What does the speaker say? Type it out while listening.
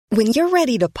When you're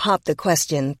ready to pop the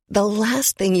question, the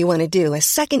last thing you want to do is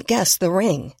second-guess the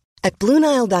ring. At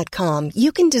BlueNile.com,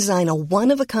 you can design a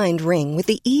one-of-a-kind ring with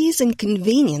the ease and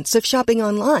convenience of shopping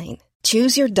online.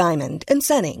 Choose your diamond and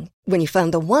setting. When you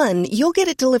find the one, you'll get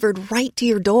it delivered right to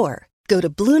your door. Go to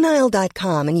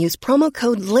BlueNile.com and use promo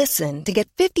code LISTEN to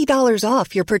get $50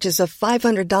 off your purchase of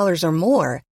 $500 or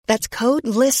more. That's code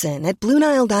LISTEN at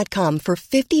BlueNile.com for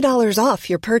 $50 off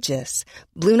your purchase.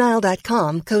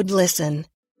 BlueNile.com, code LISTEN.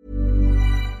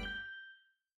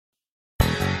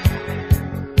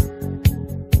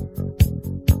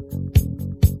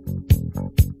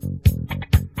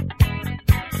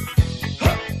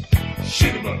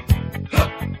 Shoot 'em up, huh,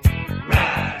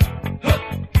 ride,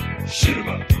 huh, shoot 'em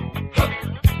up, huh,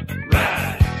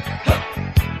 ride,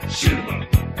 huh, shoot 'em up,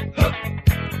 huh,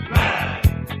 ride,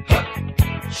 huh,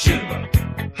 shoot 'em up,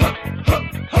 huh, huh,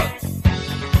 huh,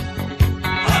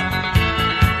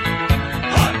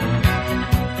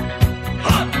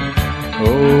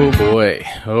 Oh boy,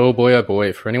 oh boy, oh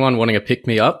boy. For anyone wanting a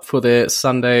pick-me-up for their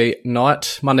Sunday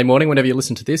night, Monday morning, whenever you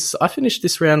listen to this, I finished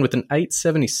this round with an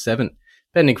 877.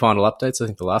 Pending final updates, I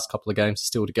think the last couple of games are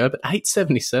still to go, but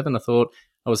 877, I thought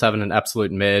I was having an absolute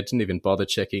mare. Didn't even bother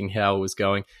checking how it was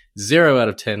going. 0 out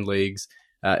of 10 leagues,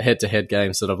 head-to-head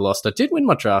games that I've lost. I did win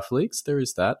my draft leagues, there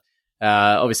is that.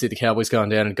 Obviously, the Cowboys going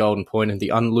down in Golden Point and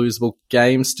the unlosable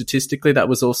game statistically, that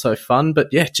was also fun. But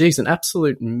yeah, geez, an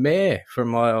absolute mare from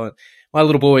my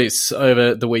little boys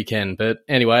over the weekend. But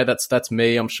anyway, that's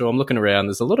me. I'm sure I'm looking around.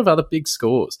 There's a lot of other big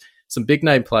scores. Some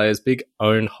big-name players,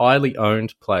 highly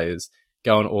owned players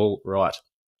going all right.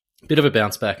 Bit of a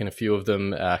bounce back in a few of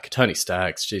them. Tony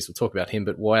Staggs, geez, we'll talk about him,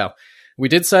 but wow. We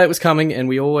did say it was coming, and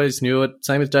we always knew it.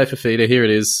 Same with Dave Fafita. Here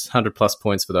it is, 100-plus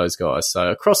points for those guys.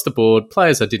 So across the board,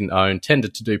 players I didn't own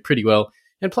tended to do pretty well,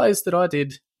 and players that I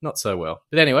did not so well.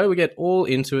 But anyway, we get all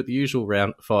into it, the usual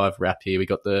round 5 wrap here. We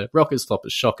got the rockers,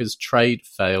 floppers, shockers, trade,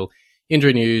 fail,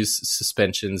 injury news,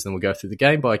 suspensions, and we'll go through the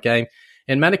game by game.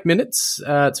 And Manic Minutes,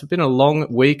 it's been a long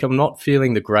week. I'm not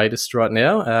feeling the greatest right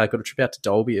now. Got a trip out to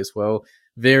Dolby as well,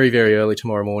 very, very early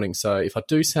tomorrow morning. So if I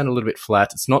do sound a little bit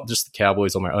flat, it's not just the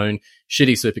Cowboys on my own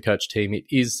shitty Supercoach team. It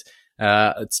is,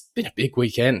 it's been a big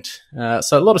weekend.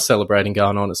 So a lot of celebrating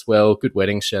going on as well. Good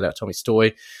wedding. Shout out Tommy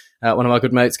Stoy. One of my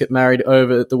good mates get married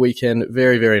over the weekend.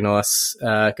 Very, very nice.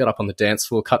 Got up on the dance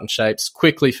floor, cutting shapes.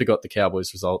 Quickly forgot the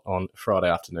Cowboys result on Friday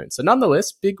afternoon. So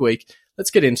nonetheless, big week. Let's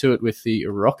get into it with the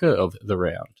rocker of the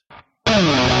round.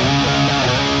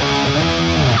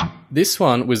 This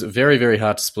one was very, very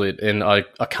hard to split, and I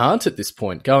can't at this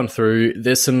point. Going through,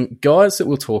 there's some guys that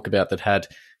we'll talk about that had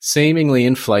seemingly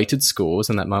inflated scores,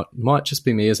 and that might just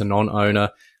be me as a non-owner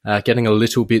getting a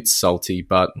little bit salty,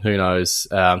 but who knows.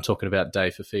 I'm talking about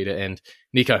Dave Fafita and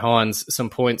Nico Hines, some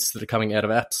points that are coming out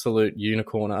of absolute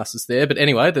unicorn asses there. But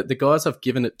anyway, the guys I've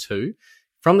given it to,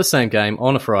 from the same game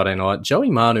on a Friday night,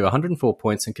 Joey Manu, 104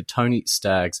 points, and Tony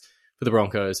Staggs for the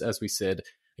Broncos, as we said.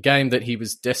 A game that he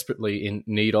was desperately in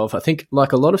need of. I think,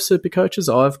 like a lot of super coaches,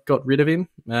 I've got rid of him.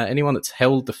 Anyone that's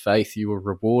held the faith, you were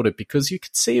rewarded because you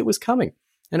could see it was coming.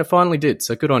 And it finally did,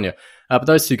 so good on you. But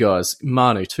those two guys,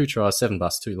 Manu, 2 tries, 7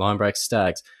 busts, 2 line breaks.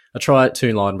 Staggs, a try,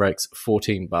 2 line breaks,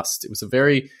 14 busts. It was a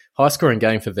very high-scoring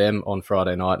game for them on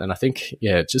Friday night, and I think,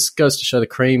 yeah, it just goes to show the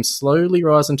cream slowly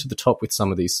rising to the top with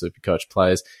some of these Supercoach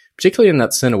players, particularly in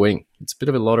that centre wing. It's a bit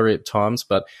of a lottery at times,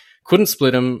 but couldn't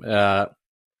split them.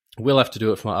 We'll have to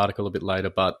do it for my article a bit later,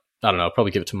 but I don't know, I'll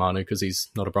probably give it to Manu because he's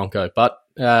not a Bronco. But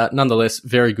nonetheless,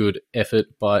 very good effort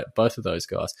by both of those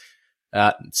guys.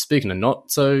 Speaking of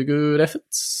not so good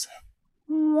efforts...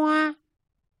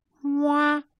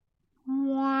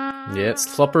 Yeah, it's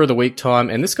flopper of the week time,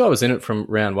 and this guy was in it from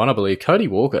round 1, I believe. Cody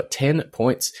Walker, 10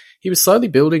 points. He was slowly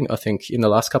building, I think, in the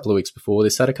last couple of weeks before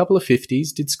this. Had a couple of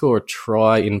 50s, did score a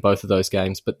try in both of those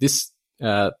games, but this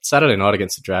Saturday night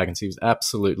against the Dragons, he was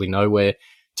absolutely nowhere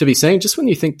to be seen. Just when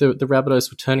you think the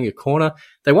Rabbitohs were turning a corner,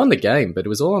 they won the game, but it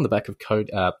was all on the back of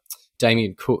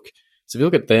Damien Cook. So if you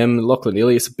look at them, Lachlan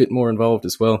Ilias a bit more involved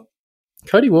as well.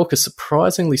 Cody Walker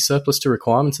surprisingly surplus to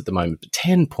requirements at the moment, but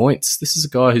 10 points. This is a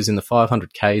guy who's in the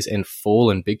 500Ks and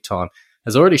fallen big time.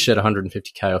 Has already shed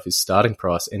 150K off his starting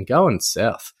price and going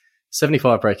south.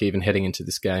 75 break even heading into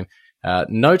this game.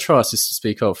 No tries to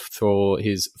speak of for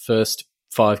his first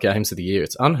 5 games of the year.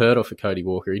 It's unheard of for Cody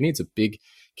Walker. He needs a big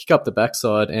kick up the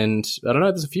backside, and I don't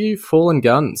know, there's a few fallen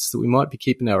guns that we might be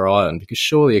keeping our eye on, because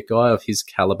surely a guy of his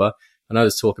caliber, I know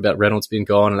there's talk about Reynolds being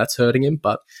gone and that's hurting him,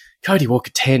 but Cody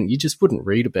Walker 10, you just wouldn't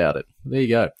read about it. There you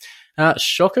go.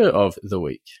 Shocker of the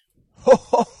week. Ho,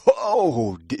 ho, ho.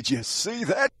 Oh, did you see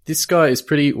that? This guy is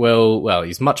pretty well,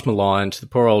 he's much maligned, the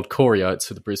poor old Corey Oates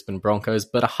for the Brisbane Broncos,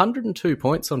 but 102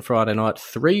 points on Friday night,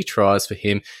 3 tries for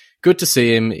him. Good to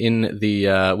see him in the,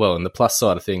 in the plus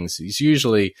side of things. He's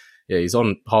usually, he's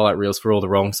on highlight reels for all the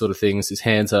wrong sort of things. His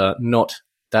hands are not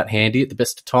that handy at the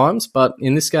best of times, but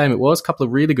in this game it was a couple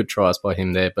of really good tries by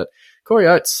him there. But Corey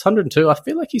Oates, 102, I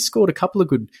feel like he scored a couple of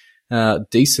good,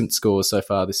 decent scores so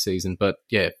far this season, but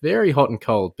yeah, very hot and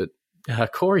cold, but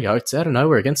Corey Oates out of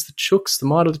nowhere against the Chooks, the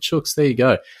might of the Chooks. There you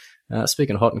go.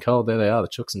 Speaking of hot and cold, there they are, the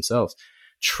Chooks themselves.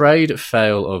 Trade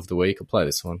fail of the week. I'll play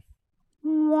this one.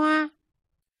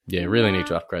 Yeah, really need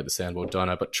to upgrade the soundboard,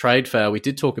 Dino. But trade fail, we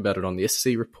did talk about it on the SC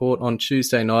report on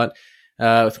Tuesday night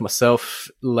with myself,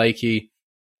 Lakey,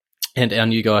 and our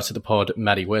new guy to the pod,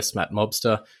 Matty West, Matt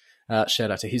Mobster.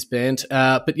 Shout out to his band.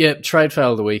 But yeah, trade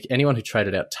fail of the week. Anyone who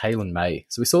traded out Taylor May.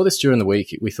 So we saw this during the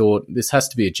week. We thought this has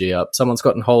to be a G-up. Someone's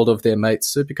gotten hold of their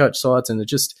mates' Supercoach sides and they're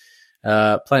just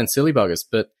playing silly buggers.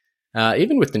 But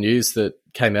even with the news that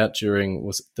came out during,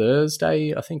 was it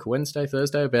Thursday, I think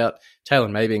Thursday, about Taylor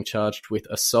May being charged with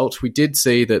assault, we did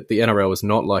see that the NRL was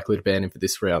not likely to ban him for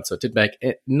this round. So it did make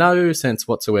no sense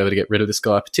whatsoever to get rid of this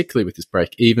guy, particularly with his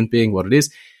break even being what it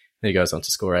is. Then he goes on to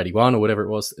score 81 or whatever it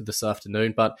was this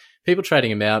afternoon. But people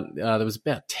trading him out, there was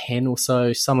about 10 or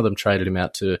so. Some of them traded him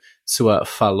out to Sua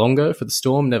Falongo for the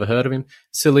Storm. Never heard of him.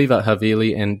 Siliva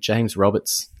Havili and James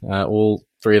Roberts. All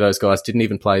 3 of those guys didn't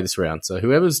even play this round. So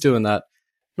whoever's doing that,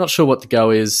 not sure what the go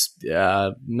is.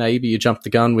 Maybe you jumped the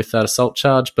gun with that assault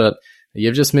charge, but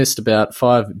you've just missed about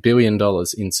 $5 billion in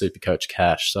Supercoach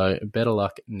cash. So better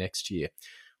luck next year.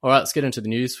 All right, let's get into the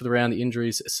news for the round, the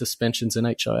injuries, suspensions, and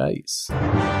HIAs.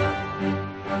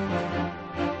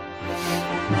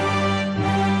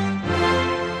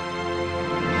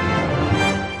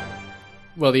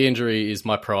 Well, the injury is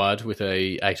my pride with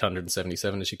a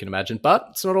 877, as you can imagine, but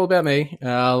it's not all about me.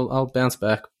 I'll bounce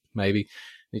back, maybe.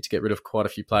 Need to get rid of quite a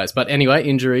few players. But anyway,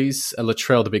 injuries.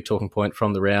 Latrell, the big talking point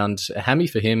from the round. A hammy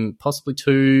for him, possibly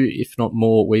 2, if not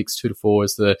more weeks, 2 to 4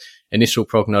 is the initial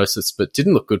prognosis, but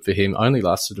didn't look good for him. Only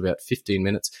lasted about 15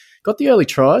 minutes. Got the early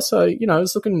try, so,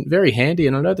 it's looking very handy.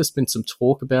 And I know there's been some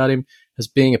talk about him as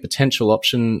being a potential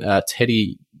option.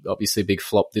 Teddy, obviously a big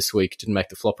flop this week, didn't make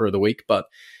the flopper of the week, but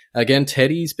again,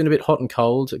 Teddy's been a bit hot and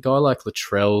cold. A guy like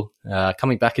Latrell,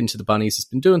 coming back into the Bunnies, has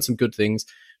been doing some good things.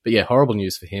 But yeah, horrible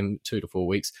news for him, 2 to 4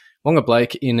 weeks. Wonga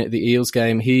Blake in the Eels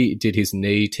game, he did his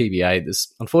knee TBA.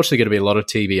 There's unfortunately going to be a lot of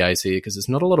TBAs here because there's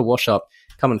not a lot of wash-up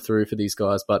coming through for these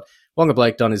guys. But Wonga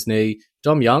Blake done his knee.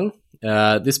 Dom Young,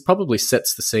 this probably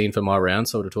sets the scene for my round,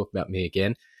 so to talk about me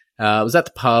again. I was at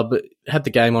the pub, had the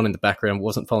game on in the background,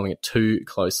 wasn't following it too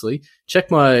closely.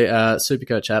 Checked my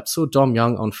Supercoach app, saw Dom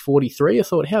Young on 43. I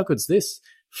thought, how good's this?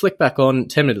 Flick back on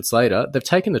 10 minutes later, they've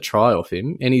taken the try off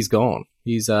him and he's gone.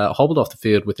 He's hobbled off the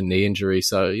field with a knee injury.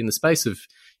 So in the space of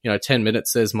 10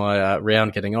 minutes, there's my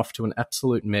round getting off to an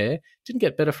absolute mare. Didn't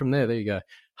get better from there. There you go.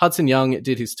 Hudson Young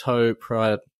did his toe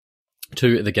prior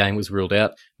to the game, was ruled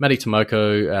out. Matty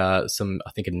Tomoko,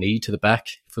 a knee to the back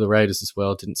for the Raiders as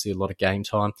well. Didn't see a lot of game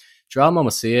time. Joel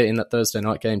Momasia in that Thursday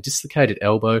night game, dislocated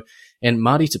elbow, and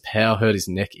Marty Tapau hurt his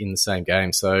neck in the same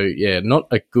game. So, yeah, not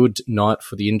a good night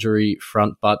for the injury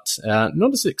front, but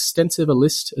not as extensive a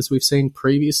list as we've seen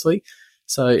previously.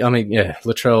 So,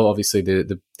 Latrell, obviously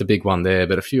the big one there,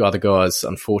 but a few other guys,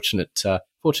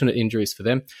 fortunate injuries for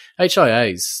them.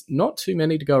 HIAs, not too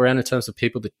many to go around in terms of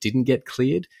people that didn't get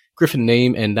cleared. Griffin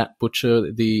Neame and Nat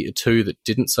Butcher, the 2 that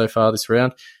didn't so far this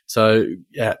round. So,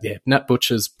 yeah, Nat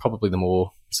Butcher's probably the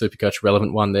more Supercoach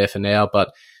relevant one there for now,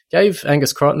 but gave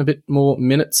Angus Crichton a bit more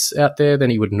minutes out there than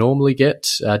he would normally get.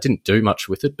 Didn't do much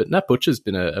with it, but Nat Butcher's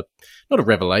been not a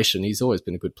revelation. He's always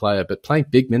been a good player, but playing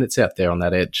big minutes out there on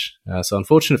that edge. So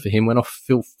unfortunate for him, went off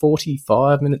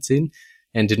 45 minutes in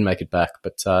and didn't make it back.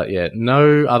 But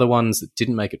no other ones that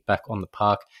didn't make it back on the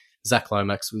park. Zach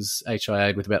Lomax was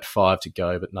HIA'd with about 5 to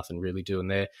go, but nothing really doing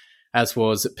there. As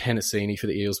was Penasini for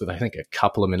the Eels with, I think, a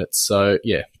couple of minutes. So,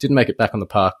 yeah, didn't make it back on the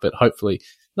park, but hopefully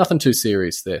nothing too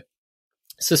serious there.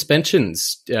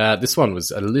 Suspensions. This one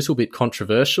was a little bit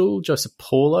controversial. Joseph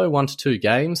Paulo, 1 to 2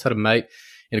 games, had a mate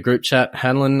in a group chat.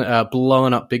 Hanlon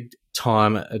blowing up big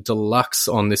time deluxe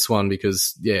on this one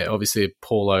because, yeah, obviously a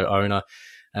Paulo owner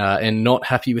and not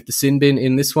happy with the sin bin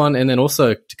in this one. And then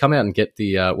also to come out and get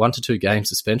the 1 to 2 game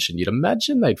suspension, you'd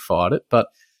imagine they'd fired it, but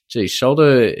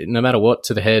shoulder, no matter what,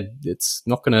 to the head, it's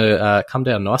not going to come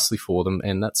down nicely for them,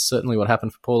 and that's certainly what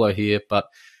happened for Paulo here. But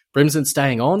Brimson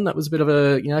staying on, that was a bit of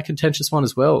a contentious one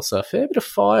as well. So a fair bit of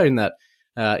fire in that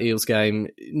Eels game.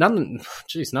 None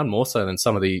more so than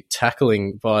some of the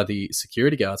tackling by the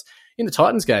security guards. In the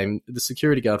Titans game, the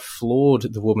security guard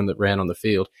floored the woman that ran on the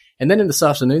field. And then in this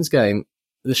afternoon's game,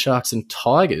 the Sharks and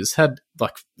Tigers had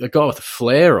like a guy with a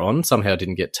flare on, somehow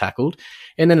didn't get tackled.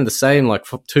 And then in the same, like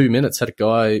for 2 minutes, had a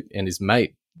guy and his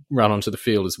mate run onto the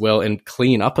field as well and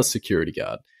clean up a security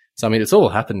guard. So, I mean, it's all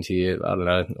happened here. I don't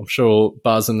know. I'm sure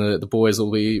Buzz and the boys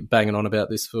will be banging on about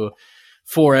this for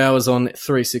 4 hours on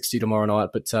 360 tomorrow night.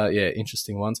 But,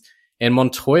 interesting ones. And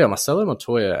Marcelo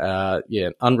Montoya,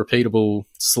 unrepeatable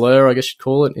slur, I guess you'd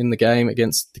call it, in the game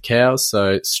against the Cows.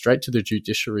 So straight to the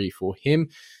judiciary for him.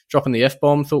 Dropping the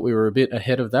F-bomb, thought we were a bit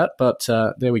ahead of that. But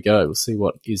there we go. We'll see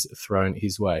what is thrown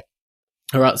his way.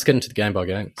 All right, let's get into the game by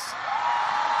games.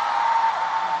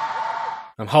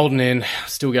 I'm holding in,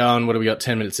 still going. What have we got?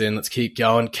 10 minutes in. Let's keep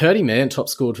going. Curdy Mann top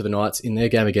scored for the Knights in their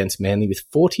game against Manly with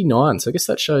 49. So I guess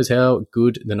that shows how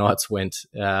good the Knights went.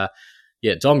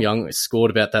 Dom Young scored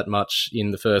about that much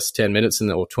in the first 10 minutes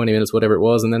or 20 minutes, whatever it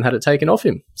was, and then had it taken off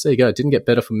him. So there you go. Didn't get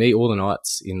better for me or the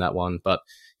Knights in that one. But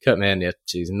Kurt Mann,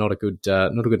 not a good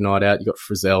night out. You got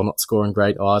Frizzell not scoring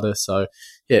great either. So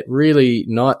really,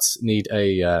 Knights need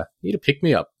a pick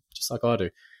me up, just like I do.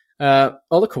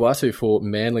 Ola Kawatu for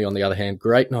Manly, on the other hand,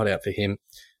 great night out for him.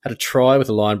 Had a try with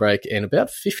a line break and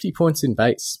about 50 points in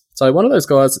base. So one of those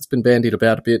guys that's been bandied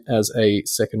about a bit as a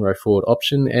second row forward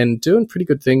option and doing pretty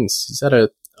good things. He's had I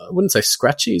wouldn't say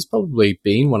scratchy, he's probably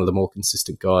been one of the more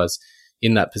consistent guys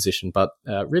in that position, but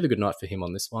really good night for him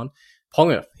on this one.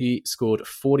 Ponga, he scored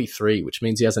 43, which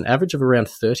means he has an average of around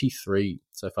 33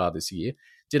 so far this year.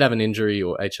 Did have an injury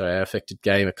or HIA-affected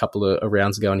game a couple of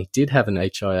rounds ago, and he did have an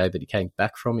HIA that he came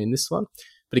back from in this one.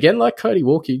 But again, like Cody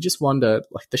Walker, you just wonder,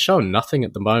 like, they're showing nothing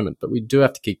at the moment, but we do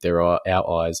have to keep our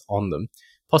eyes on them.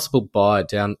 Possible buy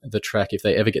down the track if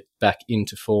they ever get back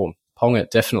into form. Ponga,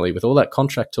 definitely, with all that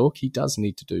contract talk, he does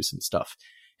need to do some stuff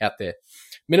out there.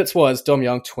 Minutes-wise, Dom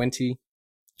Young, 20.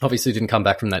 Obviously didn't come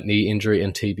back from that knee injury,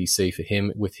 and TBC for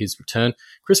him with his return.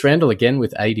 Chris Randall again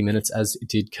with 80 minutes, as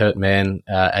did Kurt Mann,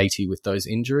 80 with those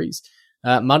injuries.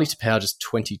 Marty Tapau just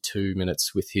 22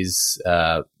 minutes with his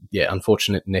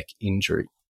unfortunate neck injury.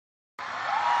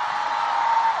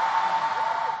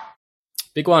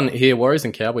 Big one here, Warriors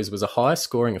and Cowboys, was a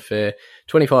high-scoring affair.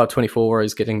 25-24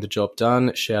 Warriors getting the job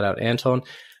done. Shout out Anton.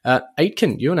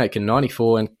 Ewan Aitken,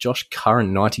 94, and Josh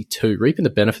Curran, 92, reaping the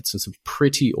benefits of some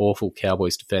pretty awful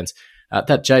Cowboys defense.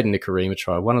 That Jaden Nikorima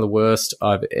try, one of the worst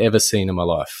I've ever seen in my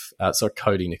life.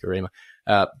 Cody Nikorima.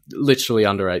 Literally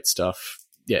under 8 stuff.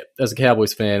 Yeah, as a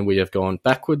Cowboys fan, we have gone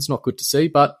backwards. Not good to see,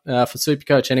 but for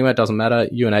Supercoach anyway, it doesn't matter.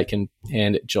 Ewan Aitken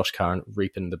and Josh Curran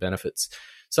reaping the benefits.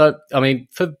 So, I mean,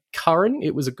 for Curran,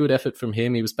 it was a good effort from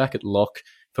him. He was back at lock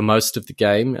for most of the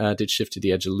game, did shift to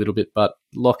the edge a little bit, but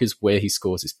lock is where he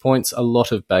scores his points. A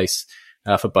lot of base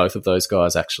for both of those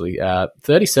guys, actually.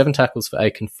 37 tackles for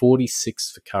Aitken,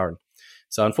 46 for Curran.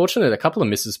 So, unfortunately, a couple of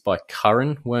misses by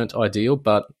Curran weren't ideal,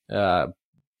 but by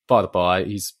the by,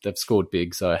 they've scored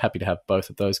big, so happy to have both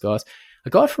of those guys. A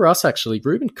guy for us, actually,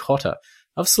 Ruben Cotter.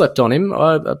 I've slept on him.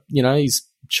 He's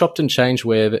chopped and changed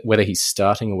whether he's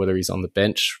starting or whether he's on the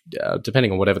bench,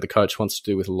 depending on whatever the coach wants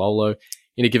to do with Lolo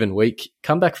in a given week.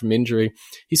 Come back from injury.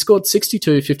 He scored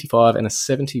 62, 55, and a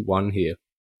 71 here.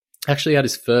 Actually had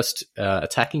his first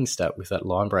attacking stat with that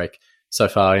line break so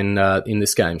far in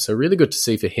this game. So really good to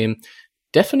see for him.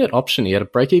 Definite option. He had a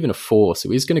break even of 4, so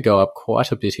he's going to go up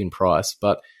quite a bit in price.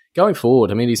 But going forward,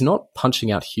 I mean, he's not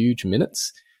punching out huge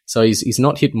minutes. So he's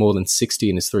not hit more than 60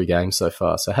 in his 3 games so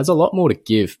far. So has a lot more to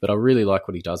give, but I really like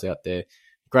what he does out there.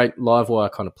 Great live wire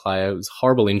kind of player. It was a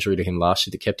horrible injury to him last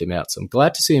year that kept him out. So I'm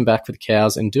glad to see him back for the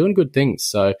Cows and doing good things.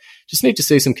 So just need to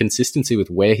see some consistency with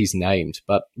where he's named.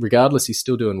 But regardless, he's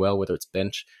still doing well, whether it's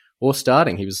bench or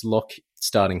starting. He was lock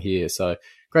starting here. So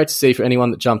great to see for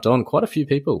anyone that jumped on. Quite a few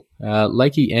people.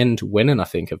 Lakey and Wennon, I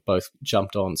think, have both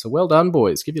jumped on. So well done,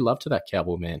 boys. Give your love to that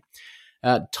Cowboy man.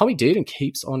 Tommy Dearden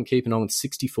keeps on keeping on with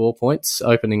 64 points,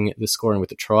 opening the scoring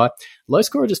with a try. Low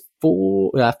scorer just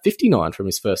 59 from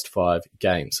his first 5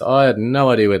 games. So I had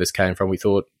no idea where this came from. We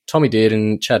thought Tommy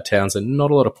Dearden, Chad Townsend, not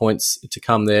a lot of points to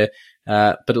come there.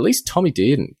 But at least Tommy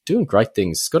Dearden doing great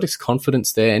things. He's got his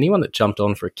confidence there. Anyone that jumped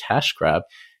on for a cash grab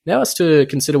now has to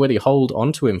consider whether you hold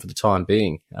on to him for the time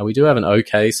being. We do have an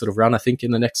okay sort of run, I think, in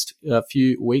the next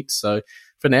few weeks. So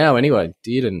for now, anyway,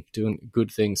 Dearden doing good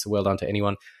things. So well done to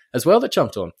anyone as well that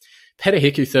jumped on. Peter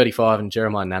Hiku, 35, and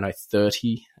Jeremiah Nano,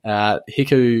 30.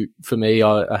 Hiku, for me,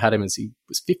 I had him as he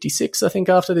was 56, I think,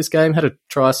 after this game. Had a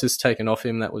try assist taken off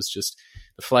him. That was just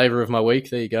the flavour of my week.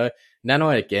 There you go.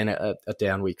 Nano, again, a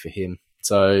down week for him.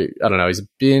 So, I don't know, he's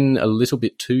been a little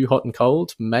bit too hot and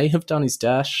cold. May have done his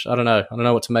dash. I don't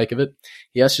know what to make of it.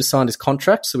 He has just signed his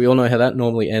contract, so we all know how that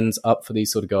normally ends up for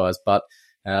these sort of guys. But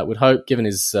would hope, given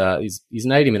he's an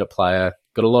 80-minute player,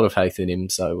 got a lot of faith in him.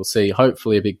 So we'll see,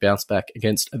 hopefully, a big bounce back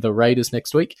against the Raiders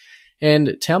next week. And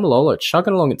Taumalolo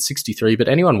chugging along at 63, but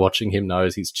anyone watching him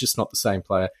knows he's just not the same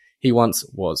player he once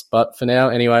was. But for now,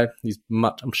 anyway, he's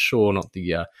I'm sure not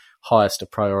the highest of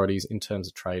priorities in terms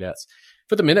of trade outs.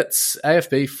 For the minutes,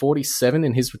 AFB 47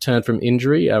 in his return from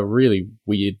injury, a really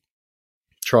weird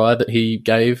try that he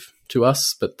gave to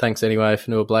us, but thanks anyway,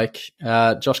 Fanua Blake.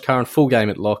 Josh Curran, full game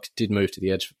at lock, did move to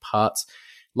the edge for parts.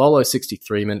 Lolo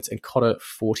 63 minutes and Cotter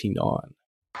 49.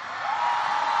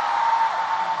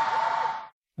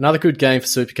 Another good game for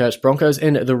Supercoach. Broncos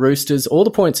and the Roosters. All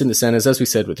the points in the centres, as we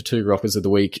said, with the two rockers of the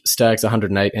week. Stags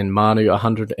 108 and Manu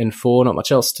 104. Not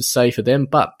much else to say for them,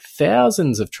 but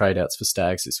thousands of trade outs for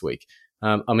Stags this week.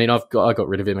 I got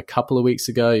rid of him a couple of weeks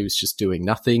ago. He was just doing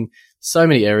nothing. So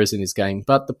many errors in his game,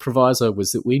 but the proviso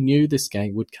was that we knew this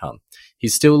game would come. He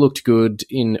still looked good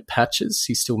in patches.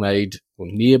 He still made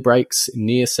near breaks,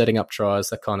 near setting up tries,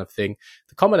 that kind of thing.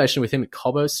 The combination with him and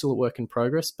Cobbo is still a work in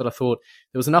progress, but I thought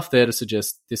there was enough there to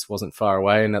suggest this wasn't far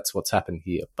away, and that's what's happened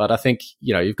here. But I think,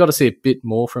 you've got to see a bit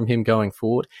more from him going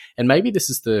forward, and maybe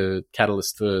this is the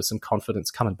catalyst for some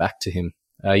confidence coming back to him.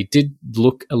 He did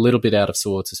look a little bit out of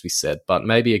sorts, as we said, but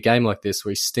maybe a game like this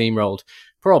where he steamrolled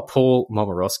poor old Paul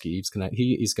Momorowski,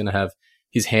 he is going to have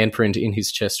his handprint in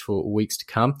his chest for weeks to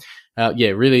come.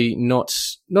 Really not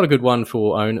a good one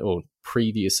for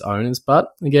previous owners, but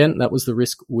again, that was the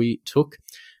risk we took.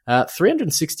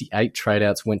 368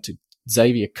 tradeouts went to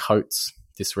Xavier Coates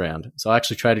this round. So I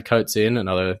actually traded Coates in,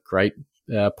 another great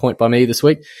point by me this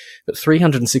week, but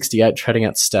 368 trading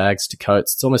out Stags to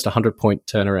Coates. It's almost a 100-point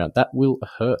turnaround. That will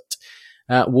hurt.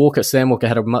 Sam Walker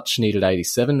had a much-needed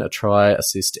 87, a try,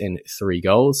 assist, and 3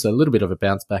 goals. So a little bit of a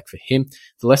bounce back for him.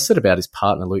 The less said about his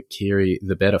partner, Luke Keary,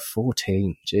 the better.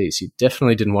 14. Jeez, you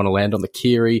definitely didn't want to land on the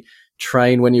Keary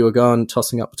train when you were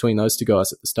tossing up between those two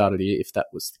guys at the start of the year, if that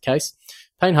was the case.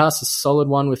 Payne Haas, a solid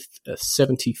one with a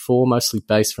 74, mostly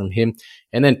base from him.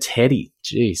 And then Teddy,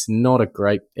 geez, not a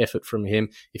great effort from him.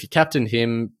 If you captained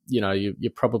him,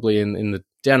 you're probably in the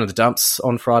down in the dumps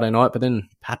on Friday night, but then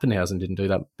Pappenhausen didn't do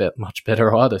that much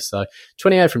better either. So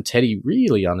 28 from Teddy,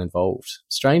 really uninvolved.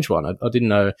 Strange one. I didn't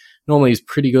know. Normally he's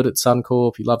pretty good at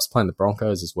Suncorp. He loves playing the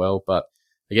Broncos as well, but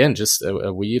again, just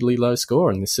a weirdly low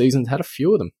score, and this season had a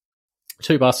few of them.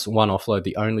 2 busts, 1 offload,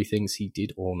 the only things he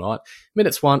did all night.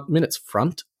 Minutes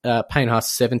front, Payne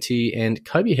Haas 70 and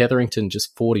Kobe Hetherington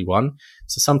just 41.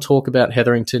 So some talk about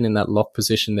Hetherington in that lock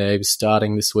position there. He was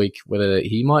starting this week, whether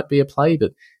he might be a play,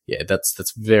 but yeah,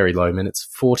 that's very low minutes.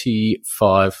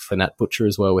 45 for Nat Butcher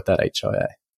as well with that HIA.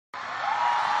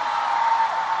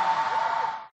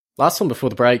 Last one before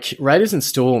the break, Raiders and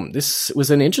Storm. This was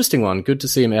an interesting one. Good to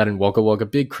see him out in Wagga Wagga.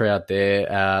 Big crowd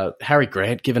there. Harry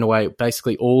Grant giving away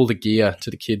basically all the gear to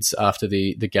the kids after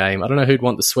the game. I don't know who'd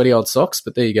want the sweaty old socks,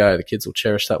 but there you go. The kids will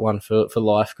cherish that one for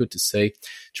life. Good to see.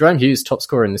 Jerome Hughes, top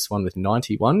scorer in this one with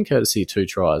 91, courtesy of 2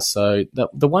 tries. So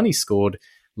the one he scored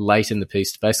late in the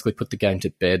piece to basically put the game to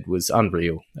bed was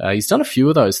unreal. He's done a few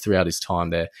of those throughout his time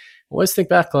there. Always think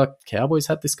back, like Cowboys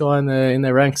had this guy in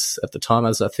their ranks at the time,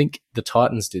 as I think the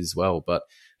Titans did as well. But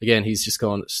again, he's just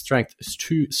gone strength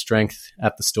to strength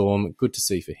at the Storm. Good to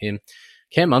see for him.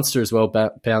 Cam Munster as well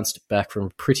bounced back from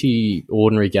a pretty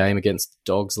ordinary game against the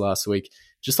Dogs last week.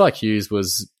 Just like Hughes,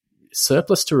 was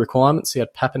surplus to requirements. He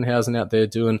had Pappenhausen out there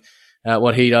doing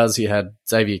what he does. He had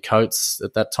Xavier Coates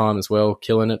at that time as well,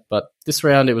 killing it. But this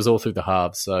round, it was all through the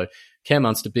halves. So Cam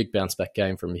Munster, big bounce-back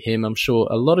game from him. I'm sure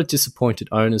a lot of disappointed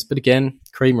owners, but again,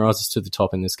 cream rises to the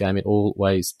top in this game. It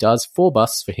always does. 4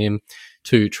 busts for him,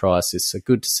 2 try assists. So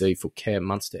good to see for Cam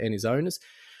Munster and his owners.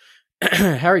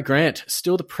 Harry Grant,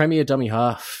 still the premier dummy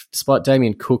half, despite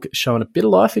Damien Cook showing a bit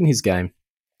of life in his game.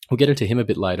 We'll get into him a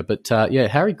bit later. But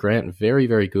Harry Grant, very,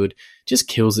 very good. Just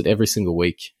kills it every single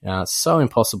week. So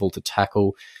impossible to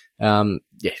tackle.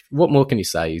 What more can you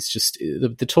say? He's just,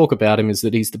 the talk about him is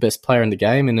that he's the best player in the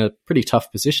game in a pretty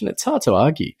tough position. It's hard to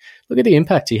argue. Look at the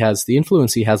impact he has, the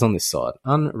influence he has on this side.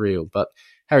 Unreal. But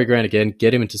Harry Grant, again,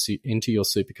 get him into your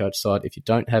Supercoach side if you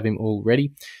don't have him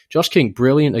already. Josh King,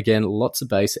 brilliant again, lots of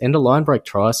base and a line break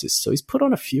try assist. So he's put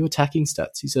on a few attacking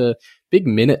stats. He's a big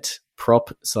minute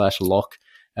prop / lock.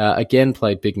 Again,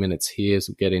 played big minutes here, as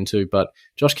we'll get into. But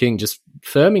Josh King just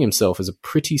firming himself as a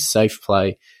pretty safe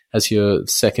play as your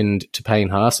second to Payne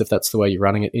Haas, if that's the way you're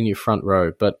running it in your front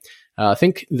row. But I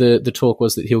think the talk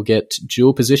was that he'll get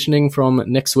dual positioning from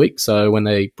next week. So when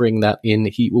they bring that in,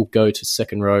 he will go to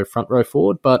second row, front row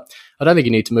forward. But I don't think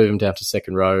you need to move him down to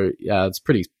second row. It's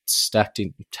pretty stacked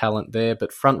in talent there.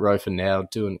 But front row for now,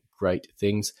 doing great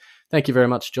things. Thank you very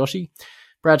much, Joshy.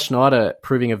 Brad Schneider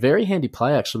proving a very handy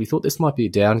play, actually. We thought this might be a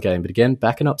down game, but again,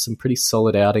 backing up some pretty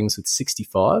solid outings with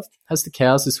 65. Has the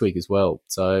cows this week as well.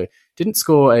 So didn't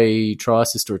score a try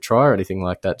assist or a try or anything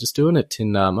like that. Just doing it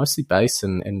in mostly base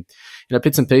and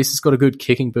bits and pieces. Got a good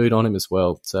kicking boot on him as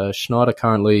well. So Schneider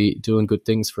currently doing good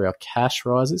things for our cash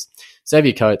rises.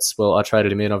 Xavier Coates, well, I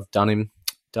traded him in. I've done him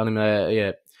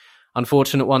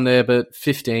unfortunate one there, but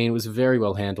 15 was very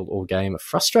well handled all game. A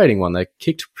frustrating one. They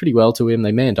kicked pretty well to him.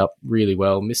 They manned up really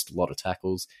well, missed a lot of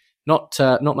tackles. Not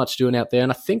much doing out there.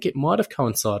 And I think it might have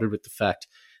coincided with the fact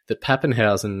that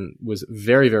Pappenhausen was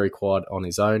very, very quiet on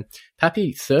his own.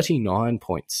 Pappy, 39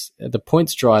 points. The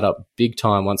points dried up big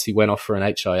time once he went off for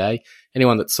an HIA.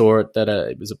 Anyone that saw it,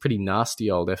 it was a pretty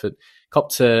nasty old effort.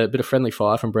 Copped a bit of friendly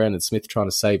fire from Brandon Smith trying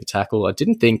to save a tackle. I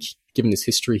didn't think, given his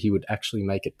history, he would actually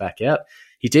make it back out.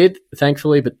 He did,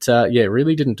 thankfully, but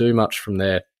really didn't do much from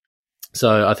there.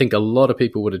 So I think a lot of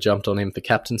people would have jumped on him for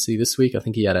captaincy this week. I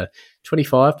think he had a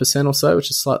 25% or so, which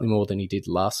is slightly more than he did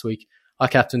last week. I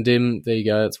captained him. There you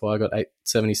go. That's why I got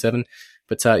 877.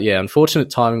 But unfortunate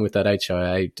timing with that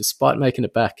HIA, despite making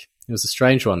it back. It was a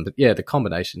strange one. But the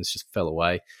combinations just fell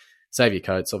away. Xavier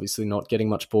Coates obviously not getting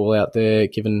much ball out there,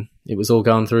 given it was all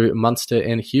going through Munster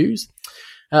and Hughes.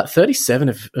 37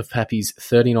 of Pappy's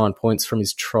 39 points from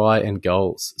his try and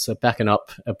goals. So backing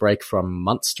up a break from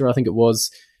Munster, I think it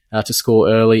was, to score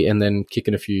early and then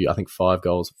kicking a few, I think 5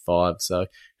 goals, 5. So,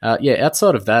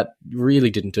 outside of that, really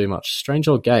didn't do much. Strange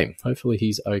old game. Hopefully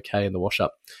he's okay in the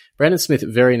wash-up. Brandon Smith,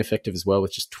 very ineffective as well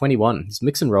with just 21. He's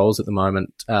mixing roles at the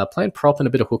moment, playing prop and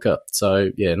a bit of hooker.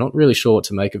 So, not really sure what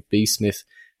to make of B. Smith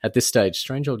at this stage.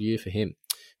 Strange old year for him.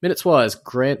 Minutes-wise,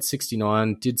 Grant,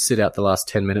 69, did sit out the last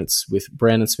 10 minutes with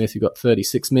Brandon Smith, who got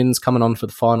 36 mins, coming on for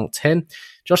the final 10.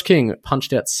 Josh King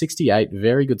punched out 68,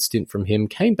 very good stint from him,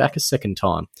 came back a second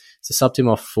time. So subbed him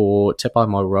off for Tepai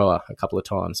Mairoa a couple of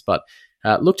times, but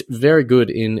looked very good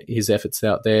in his efforts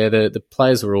out there. The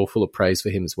players were all full of praise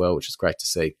for him as well, which is great to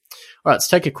see. All right, let's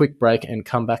take a quick break and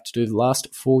come back to do the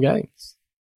last 4 games.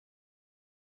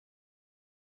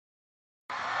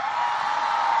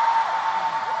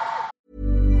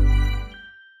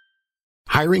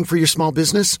 Hiring for your small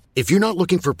business? If you're not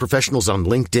looking for professionals on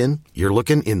LinkedIn, you're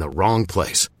looking in the wrong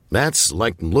place. That's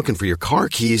like looking for your car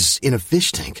keys in a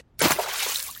fish tank.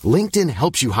 LinkedIn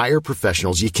helps you hire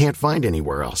professionals you can't find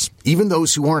anywhere else, even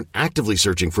those who aren't actively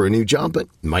searching for a new job but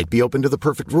might be open to the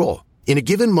perfect role. In a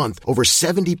given month, over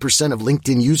 70% of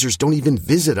LinkedIn users don't even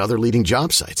visit other leading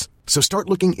job sites. So start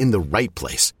looking in the right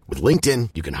place. With LinkedIn,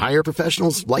 you can hire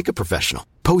professionals like a professional.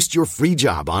 Post your free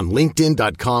job on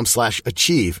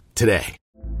linkedin.com/achieve today.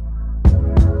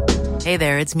 Hey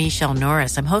there, it's Michelle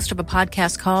Norris. I'm host of a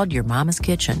podcast called Your Mama's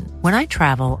Kitchen. When I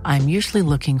travel, I'm usually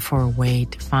looking for a way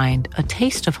to find a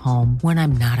taste of home when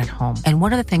I'm not at home. And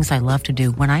one of the things I love to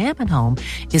do when I am at home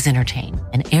is entertain.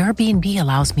 And Airbnb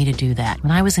allows me to do that.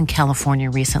 When I was in California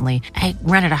recently, I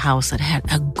rented a house that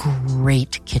had a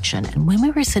great kitchen. And when we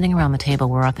were sitting around the table,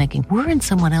 we were all thinking, we're in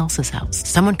someone else's house.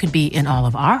 Someone could be in all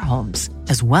of our homes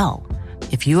as well.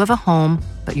 If you have a home,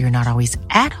 but you're not always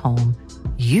at home,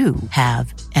 you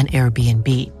have an Airbnb.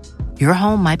 Your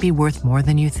home might be worth more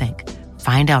than you think.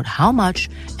 Find out how much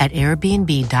at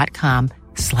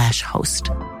airbnb.com/host.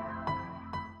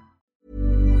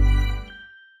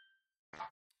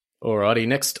 Alrighty,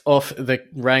 next off the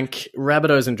rank,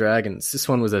 Rabbitohs and Dragons. This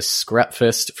one was a scrap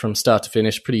fest from start to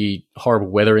finish. Pretty horrible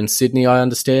weather in Sydney, I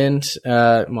understand.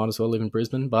 Might as well live in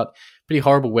Brisbane, but pretty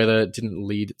horrible weather. Didn't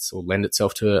lend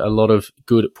itself to a lot of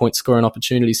good point scoring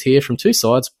opportunities here from two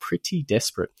sides. Pretty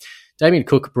desperate. Damien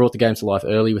Cook brought the game to life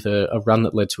early with a run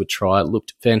that led to a try. It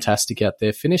looked fantastic out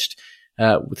there. Finished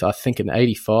with, I think, an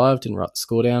 85. Didn't write the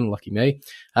score down, lucky me.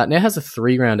 Now has a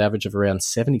 3-round average of around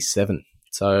 77.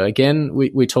 So again,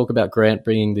 we talk about Grant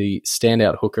bringing the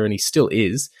standout hooker, and he still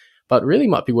is, but really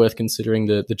might be worth considering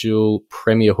the dual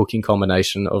premier hooking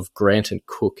combination of Grant and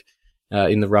Cook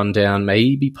in the rundown,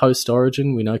 maybe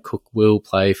post-Origin. We know Cook will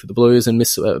play for the Blues and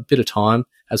miss a bit of time,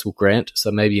 as will Grant,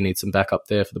 so maybe you need some backup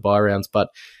there for the bye rounds. But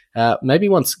maybe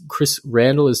once Chris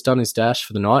Randall has done his dash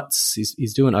for the Knights,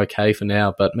 he's doing okay for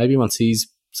now, but maybe once he's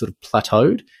sort of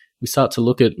plateaued, we start to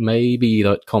look at maybe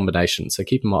that combination. So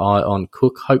keeping my eye on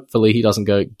Cook. Hopefully he doesn't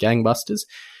go gangbusters.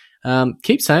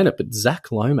 Keep saying it, but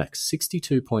Zach Lomax,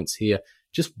 62 points here.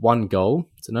 Just 1 goal.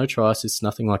 So no try assists,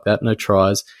 nothing like that, no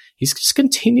tries. He's just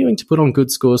continuing to put on good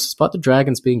scores despite the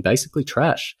Dragons being basically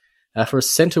trash. For a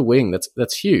centre wing,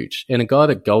 that's huge. And a guy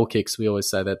that goal kicks, we always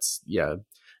say that's,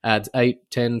 adds 8,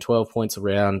 10, 12 points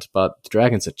around, but the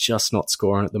Dragons are just not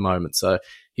scoring at the moment. So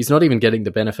he's not even getting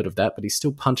the benefit of that, but he's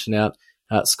still punching out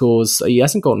scores. He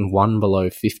hasn't gotten one below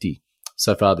 50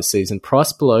 so far this season.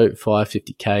 Price below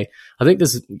 550k. I think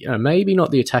there's maybe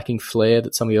not the attacking flair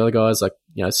that some of the other guys like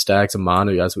Stags and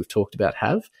Manu, as we've talked about,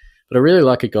 have. But I really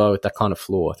like a guy with that kind of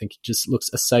floor. I think he just looks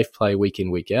a safe play week in,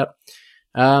 week out.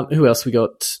 Who else we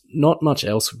got? Not much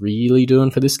else really doing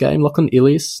for this game. Lachlan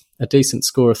Ilias, a decent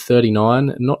score of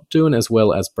 39. Not doing as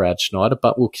well as Brad Schneider,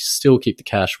 but we'll still keep the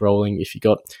cash rolling if you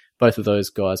got both of those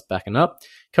guys backing up.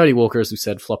 Cody Walker, as we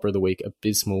said, flopper of the week,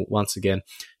 abysmal once again.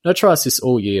 No try assists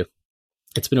all year.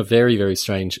 It's been a very, very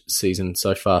strange season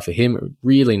so far for him. It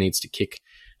really needs to kick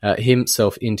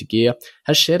himself into gear.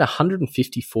 Has shared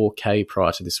 154k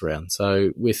prior to this round.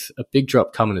 So with a big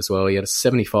drop coming as well, he had a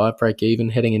 75 break even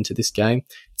heading into this game.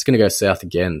 It's going to go south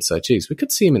again. So, geez, we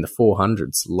could see him in the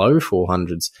 400s, low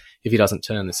 400s, if he doesn't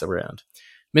turn this around.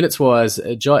 Minutes-wise,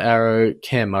 Jai Arrow,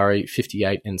 Cam Murray,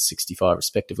 58 and 65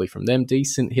 respectively from them.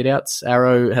 Decent hit-outs.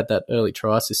 Arrow had that early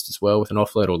try assist as well with an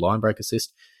offload or line break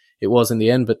assist. It was in the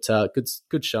end, but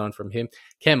good showing from him.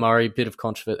 Cam Murray, bit of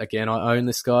controversy. Again, I own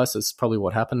this guy, so it's probably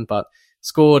what happened, but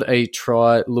scored a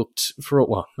try, looked for,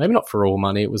 well, maybe not for all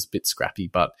money. It was a bit scrappy,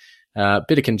 but a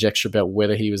bit of conjecture about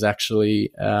whether he was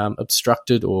actually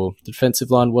obstructed or the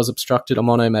defensive line was obstructed.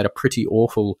 Amono made a pretty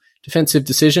awful defensive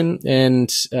decision,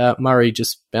 and Murray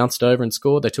just bounced over and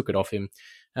scored. They took it off him.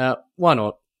 Why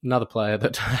not? Another player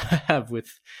that I have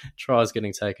with tries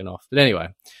getting taken off. But anyway,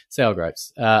 sour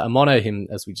grapes. Amono, him,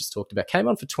 as we just talked about, came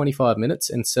on for 25 minutes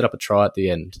and set up a try at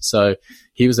the end. So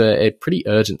he was a pretty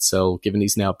urgent sell, given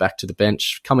he's now back to the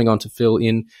bench, coming on to fill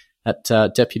in at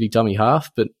deputy dummy half.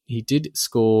 But he did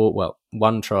score, well,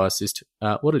 one try assist.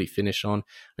 What did he finish on? I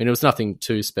mean, it was nothing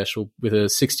too special. With a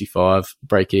 65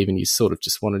 break even, you sort of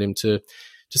just wanted him to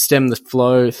stem the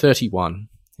flow. 31.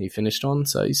 He finished on,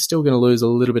 so he's still going to lose a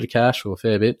little bit of cash or a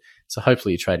fair bit. So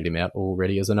hopefully you traded him out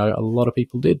already, as I know a lot of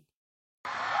people did.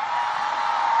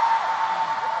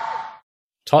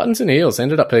 Titans and Eels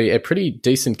ended up a pretty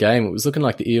decent game. It was looking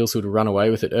like the Eels would run away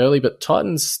with it early, but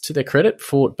Titans, to their credit,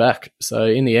 fought back. So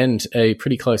in the end, a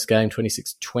pretty close game,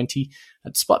 26-20.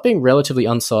 Despite being relatively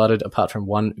unsided, apart from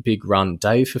one big run,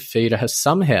 Dave Fafita has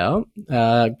somehow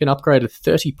been upgraded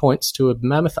 30 points to a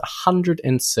mammoth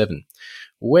 107.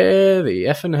 Where the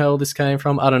effing hell this came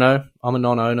from, I don't know. I'm a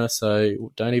non-owner,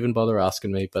 so don't even bother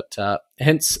asking me. But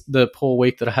hence the poor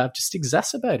week that I have, just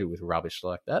exacerbated with rubbish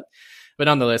like that. But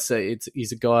nonetheless,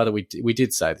 he's a guy that we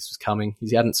did say this was coming.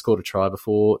 He hadn't scored a try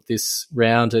before this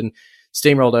round and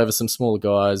steamrolled over some smaller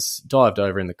guys, dived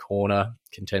over in the corner,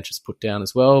 contentious put down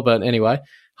as well. But anyway,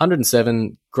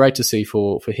 107, great to see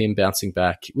for him bouncing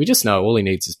back. We just know all he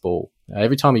needs is ball.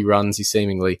 Every time he runs, he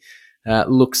seemingly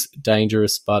looks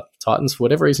dangerous, but Titans, for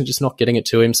whatever reason, just not getting it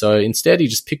to him. So instead, he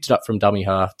just picked it up from dummy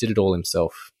half, did it all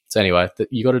himself. So anyway,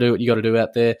 you got to do what you got to do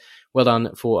out there. Well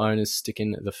done for owners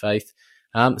sticking the faith.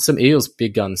 Some Eels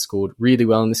big guns scored really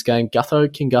well in this game.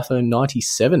 King Gutho,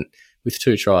 97 with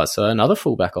 2 tries. So another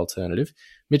fullback alternative.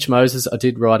 Mitch Moses, I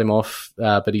did write him off,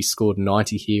 but he scored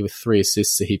 90 here with 3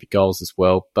 assists, a heap of goals as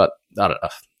well. But I don't know.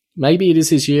 Maybe it is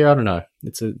his year. I don't know.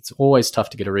 It's always tough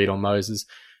to get a read on Moses.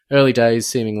 Early days,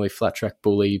 seemingly flat track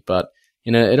bully, but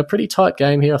in a pretty tight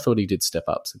game here, I thought he did step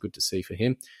up. So good to see for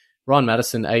him. Ryan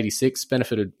Madison, 86,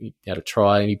 he had a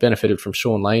try, and he benefited from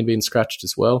Sean Lane being scratched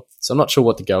as well. So I'm not sure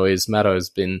what the go is. Maddo's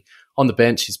been on the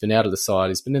bench. He's been out of the side.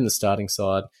 He's been in the starting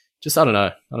side. Just, I don't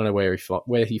know. I don't know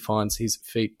where he finds his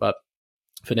feet, but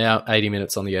for now, 80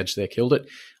 minutes on the edge there, killed it.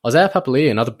 Isaiah Papali'i,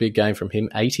 another big game from him,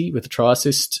 80 with a try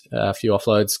assist, a few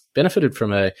offloads, benefited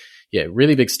from a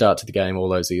really big start to the game, all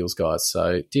those Eels guys.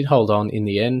 So did hold on in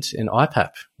the end. And IPAP,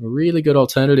 a really good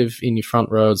alternative in your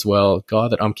front row as well, guy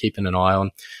that I'm keeping an eye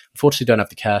on. Unfortunately, don't have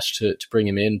the cash to bring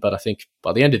him in, but I think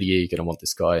by the end of the year, you're going to want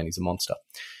this guy, and he's a monster.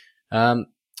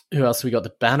 Who else have we got?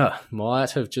 The banner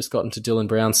might have just gotten to Dylan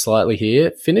Brown slightly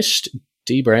here.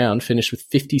 D. Brown finished with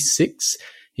 56.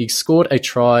 He scored a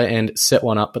try and set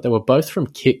one up, but they were both from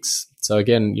kicks. So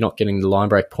again, you're not getting the line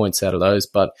break points out of those,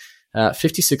 but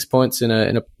 56 points in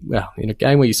a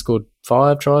game where you scored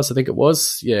 5 tries, I think it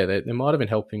was. Yeah, they might have been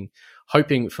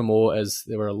hoping for more, as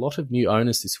there were a lot of new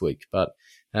owners this week. But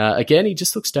again, he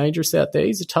just looks dangerous out there.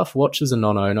 He's a tough watch as a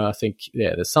non-owner. I think,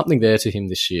 there's something there to him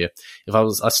this year.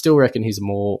 I still reckon he's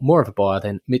more of a buyer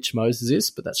than Mitch Moses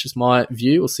is, but that's just my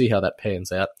view. We'll see how that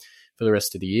pans out for the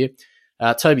rest of the year.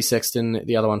 Toby Sexton,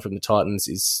 the other one from the Titans,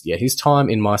 his time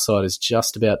in my side is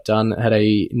just about done. Had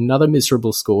another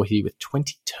miserable score here with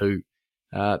 22.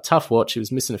 Tough watch. He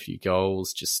was missing a few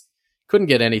goals, just couldn't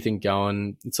get anything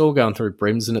going. It's all going through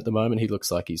Brimson at the moment. He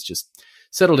looks like he's just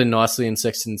settled in nicely, and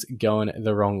Sexton's going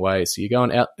the wrong way. So you're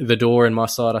going out the door in my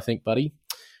side, I think, buddy.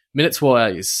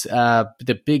 Minutes-wise,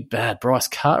 the big bad Bryce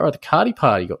Carter, the Cardi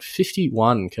Party, got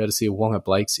 51, courtesy of Wonga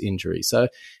Blake's injury. So,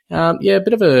 he's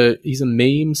a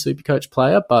meme Supercoach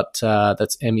player, but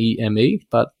that's M-E-M-E.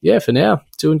 But yeah, for now,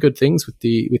 doing good things with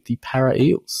the Para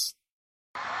Eels.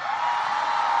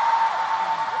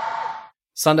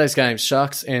 Sunday's games,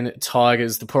 Sharks and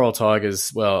Tigers. The poor old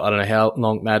Tigers, well, I don't know how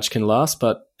long Madge can last,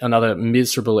 but another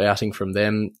miserable outing from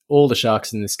them. All the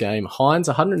Sharks in this game. Hines,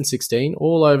 116,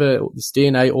 all over this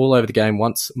DNA, all over the game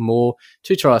once more.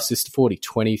 2 try assists,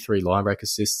 40-20, 3 line break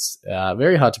assists.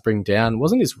 Very hard to bring down.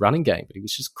 Wasn't his running game, but he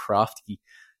was just crafty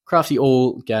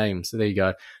all game. So there you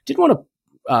go. Did want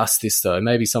to ask this, though.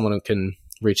 Maybe someone can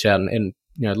reach out and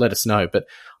let us know. But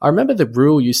I remember the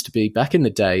rule used to be back in the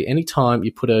day, anytime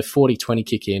you put a 40-20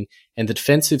 kick in and the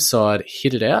defensive side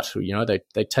hit it out,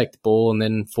 they take the ball and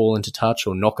then fall into touch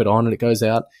or knock it on and it goes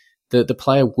out, the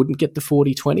player wouldn't get the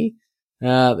 40-20.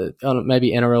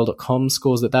 Maybe NRL.com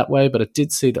scores it that way, but I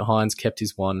did see that Hines kept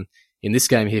his one in this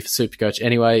game here for Supercoach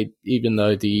anyway, even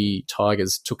though the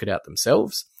Tigers took it out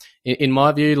themselves. In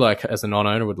my view, like as a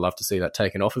non-owner, would love to see that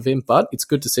taken off of him, but it's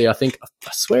good to see. I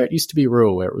swear it used to be a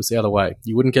rule where it was the other way.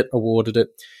 You wouldn't get awarded it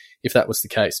if that was the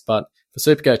case. But for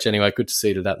Supercoach anyway, good to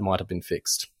see that might have been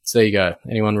fixed. So there you go.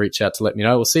 Anyone reach out to let me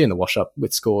know. We'll see in the wash-up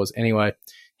with scores anyway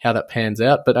how that pans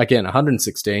out. But again,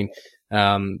 116.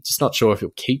 Just not sure if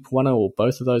he'll keep one or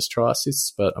both of those try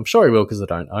assists, but I'm sure he will because I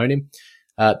don't own him.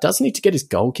 Does need to get his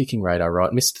goal-kicking radar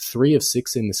right. Missed 3 of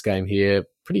 6 in this game here.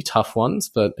 Pretty tough ones,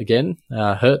 but again,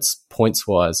 hurts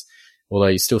points-wise, although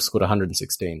you still scored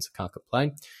 116, so can't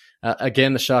complain.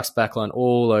 Again, the Sharks backline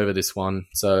all over this one.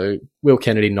 So Will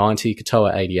Kennedy, 90,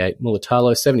 Katoa, 88,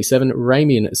 Mulatalo, 77,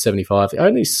 Ramian, 75. The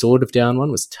only sort of down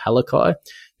one was Talakai,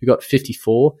 who got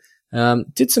 54.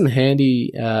 Did some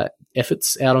handy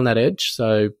efforts out on that edge,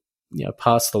 so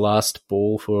passed the last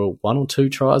ball for 1 or 2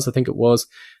 tries, I think it was.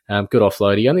 Good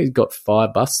offload. He only got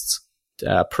 5 busts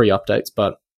pre-updates,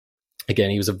 but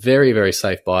again, he was a very, very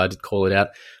safe buy. I did call it out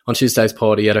on Tuesday's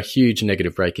pod. He had a huge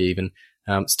negative break-even.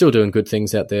 Still doing good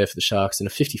things out there for the Sharks, and a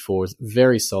 54 is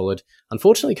very solid.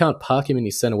 Unfortunately, can't park him in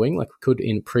his centre wing like we could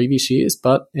in previous years,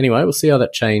 but anyway, we'll see how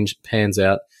that change pans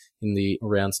out in the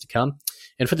rounds to come.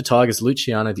 And for the Tigers,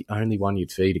 Luciano, the only one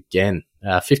you'd feed again.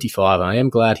 55. I am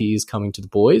glad he is coming to the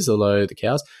boys, although the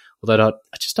Cows. Although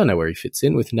I just don't know where he fits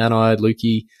in with Nanai,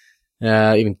 Lukey,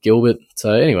 even Gilbert.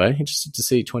 So anyway, interested to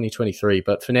see 2023.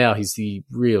 But for now, he's the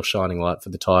real shining light for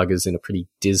the Tigers in a pretty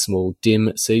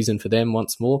dim season for them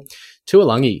once more.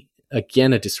 Tuolangi,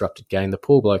 again, a disrupted game. The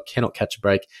poor bloke cannot catch a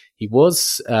break. He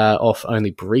was off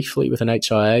only briefly with an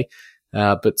HIA,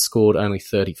 but scored only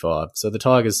 35. So the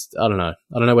Tigers, I don't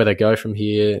know where they go from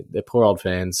here. They're poor old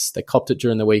fans. They copped it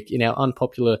during the week in our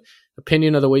unpopular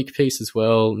opinion of the week piece as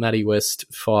well. Matty West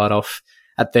fired off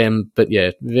at them, but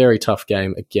yeah, very tough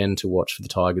game again to watch for the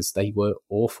Tigers. They were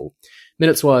awful.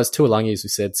 Minutes-wise, Tuolangi, as we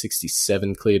said,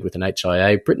 67, cleared with an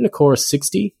HIA. Britton Okora,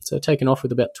 60, so taken off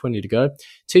with about 20 to go.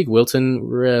 Teague Wilton,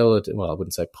 I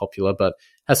wouldn't say popular, but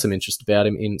has some interest about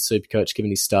him in Supercoach,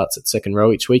 given he starts at second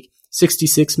row each week.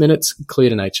 66 minutes,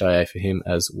 cleared an HIA for him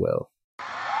as well.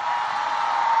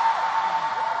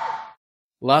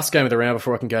 Last game of the round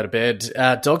before I can go to bed.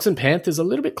 Dogs and Panthers a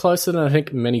little bit closer than I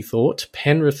think many thought.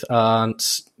 Penrith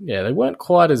they weren't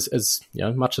quite as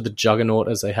much of the juggernaut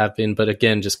as they have been, but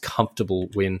again, just comfortable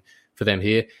win for them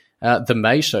here. The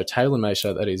May Show, Taylor May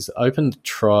Show, that is, opened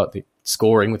the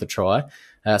scoring with a try,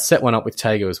 set one up with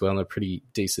Tago as well in a pretty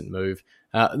decent move.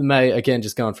 May, again,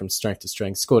 just going from strength to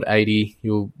strength, scored 80.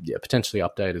 You'll potentially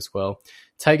update as well.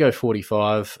 Tago,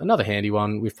 45, another handy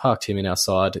one. We've parked him in our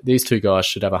side. These two guys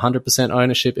should have 100%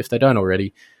 ownership if they don't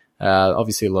already.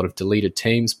 Obviously, a lot of deleted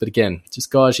teams, but again, just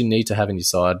guys you need to have in your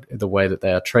side the way that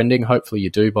they are trending. Hopefully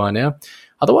you do by now.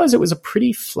 Otherwise, it was a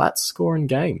pretty flat scoring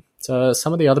game. So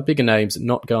some of the other bigger names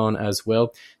not going as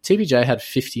well. TBJ had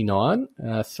 59,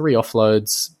 3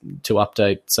 offloads to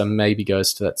update, so maybe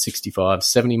goes to that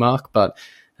 65-70 mark, but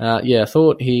I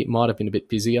thought he might have been a bit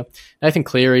busier. Nathan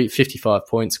Cleary, 55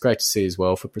 points. Great to see as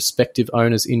well for prospective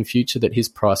owners in future that his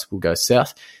price will go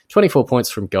south. 24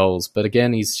 points from goals, but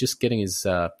again, he's just getting his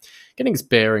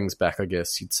bearings back, I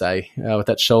guess you'd say, with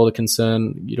that shoulder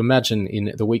concern. You'd imagine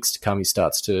in the weeks to come he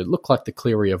starts to look like the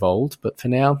Cleary of old, but for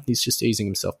now, he's just easing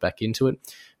himself back into it.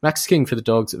 Max King for the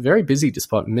Dogs, very busy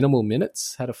despite minimal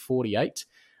minutes, had a 48.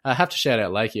 I have to shout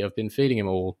out Lakey. I've been feeding him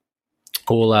all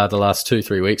the last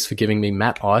 2-3 weeks for giving me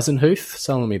Matt Eisenhuth,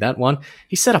 selling me that one.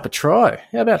 He set up a try.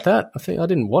 How about that? I think I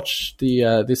didn't watch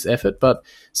this effort, but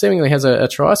seemingly has a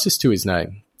try assist to his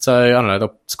name. So, I don't know, the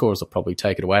scorers will probably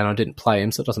take it away, and I didn't play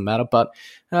him, so it doesn't matter. But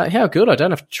how good. I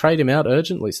don't have to trade him out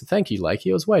urgently, so thank you,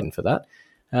 Lakey. I was waiting for that.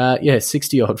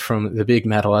 60-odd from the big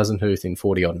Matt Eisenhuth in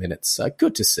 40-odd minutes. So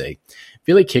good to see.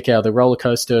 Billy Kickow, the roller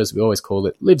coaster, as we always call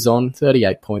it, lives on.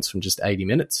 38 points from just 80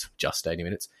 minutes.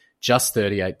 Just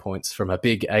 38 points from a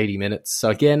big 80 minutes. So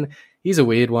again, he's a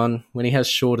weird one. When he has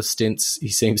shorter stints, he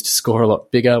seems to score a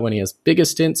lot bigger. When he has bigger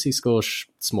stints, he scores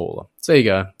smaller. So there you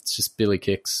go. It's just Billy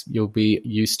Kicks. You'll be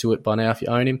used to it by now if you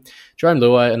own him. Jerome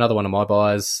Luai, another one of my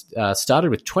buys, started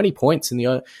with 20 points in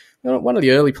the one of the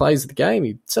early plays of the game.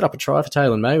 He set up a try for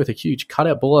Taylor May with a huge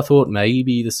cutout ball. I thought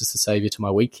maybe this is the saviour to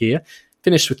my week here.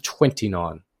 Finished with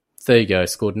 29. There you go.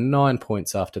 Scored 9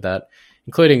 points after that,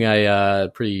 including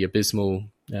a pretty abysmal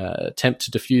attempt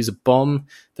to defuse a bomb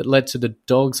that led to the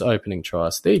Dogs' opening try.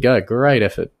 So there you go. Great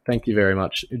effort. Thank you very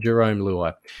much, Jerome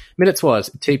Luai. Minutes-wise,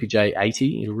 TPJ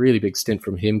 80. A really big stint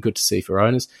from him. Good to see for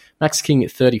owners. Max King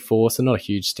at 34, so not a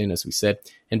huge stint, as we said.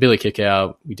 And Billy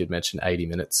Kickow, we did mention 80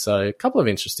 minutes. So a couple of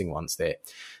interesting ones there.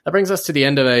 That brings us to the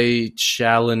end of a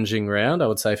challenging round, I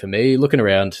would say, for me. Looking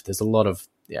around, there's a lot of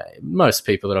most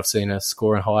people that I've seen are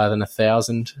scoring higher than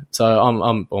 1,000. So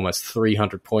I'm almost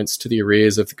 300 points to the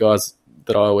arrears of the guys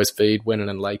that I always feed,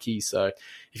 Wennon and Lakey. So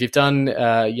if you've done,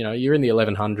 you're in the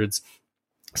 1100s,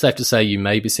 safe to say you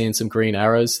may be seeing some green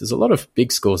arrows. There's a lot of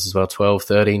big scores as well, 12,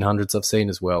 1300s I've seen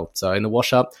as well. So in the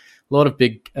wash-up, a lot of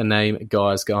big name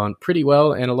guys going pretty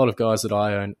well, and a lot of guys that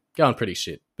I own going pretty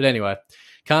shit. But anyway,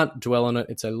 can't dwell on it.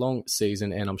 It's a long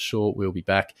season, and I'm sure we'll be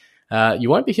back.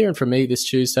 You won't be hearing from me this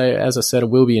Tuesday. As I said, I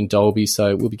will be in Dolby,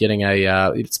 so we'll be getting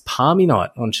it's Palmy night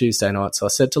on Tuesday night. So I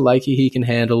said to Lakey he can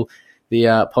handle the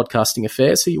podcasting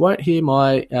affair, so you won't hear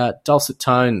my dulcet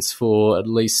tones for at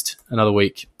least another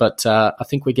week. But I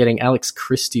think we're getting Alex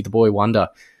Christie, the boy wonder,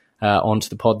 onto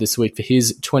the pod this week for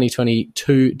his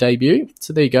 2022 debut.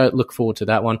 So there you go. Look forward to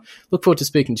that one. Look forward to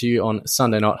speaking to you on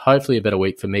Sunday night. Hopefully a better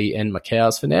week for me and my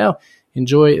cows. For now,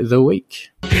 enjoy the week.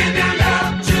 Give your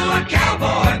love to a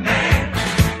cowboy man.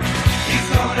 He's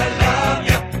gonna love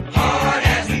you hard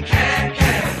as he can.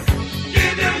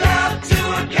 Give your love to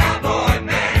a cowboy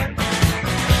man.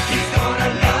 He's gonna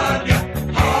love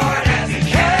you hard as he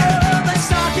can. The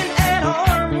sergeant at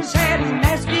arms had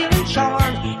masculine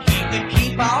charm. He could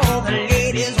keep all the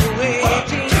ladies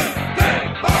waiting.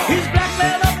 His black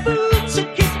leather boots would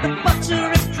kick the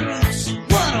butcher's troops.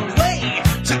 What a way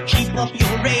to keep up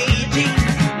your rating.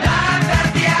 Live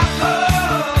at the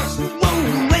outpost. Whoa,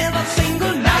 with a single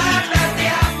Live night. at the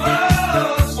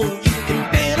outpost. Oh, you can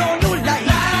bet on your life.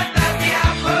 Live at the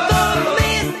outpost. The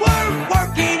men were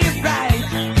working it right.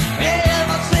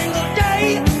 Every single day,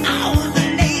 all the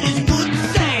ladies would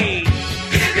say.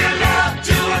 Give your love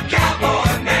to a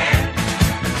cowboy man.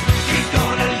 He's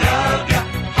gonna love you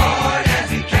hard as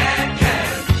he can.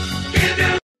 Give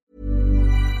your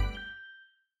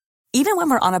Even when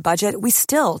we're on a budget, we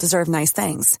still deserve nice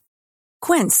things.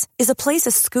 Quince is a place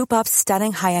to scoop up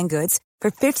stunning high-end goods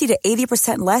for 50 to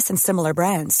 80% less than similar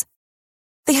brands.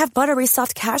 They have buttery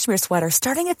soft cashmere sweaters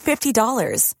starting at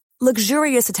 $50,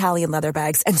 luxurious Italian leather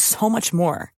bags, and so much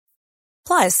more.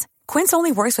 Plus, Quince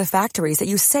only works with factories that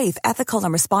use safe, ethical,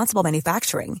 and responsible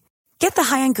manufacturing. Get the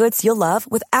high-end goods you'll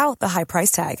love without the high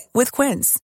price tag with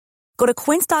Quince. Go to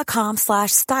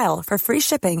quince.com/style for free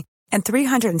shipping and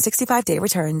 365-day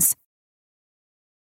returns.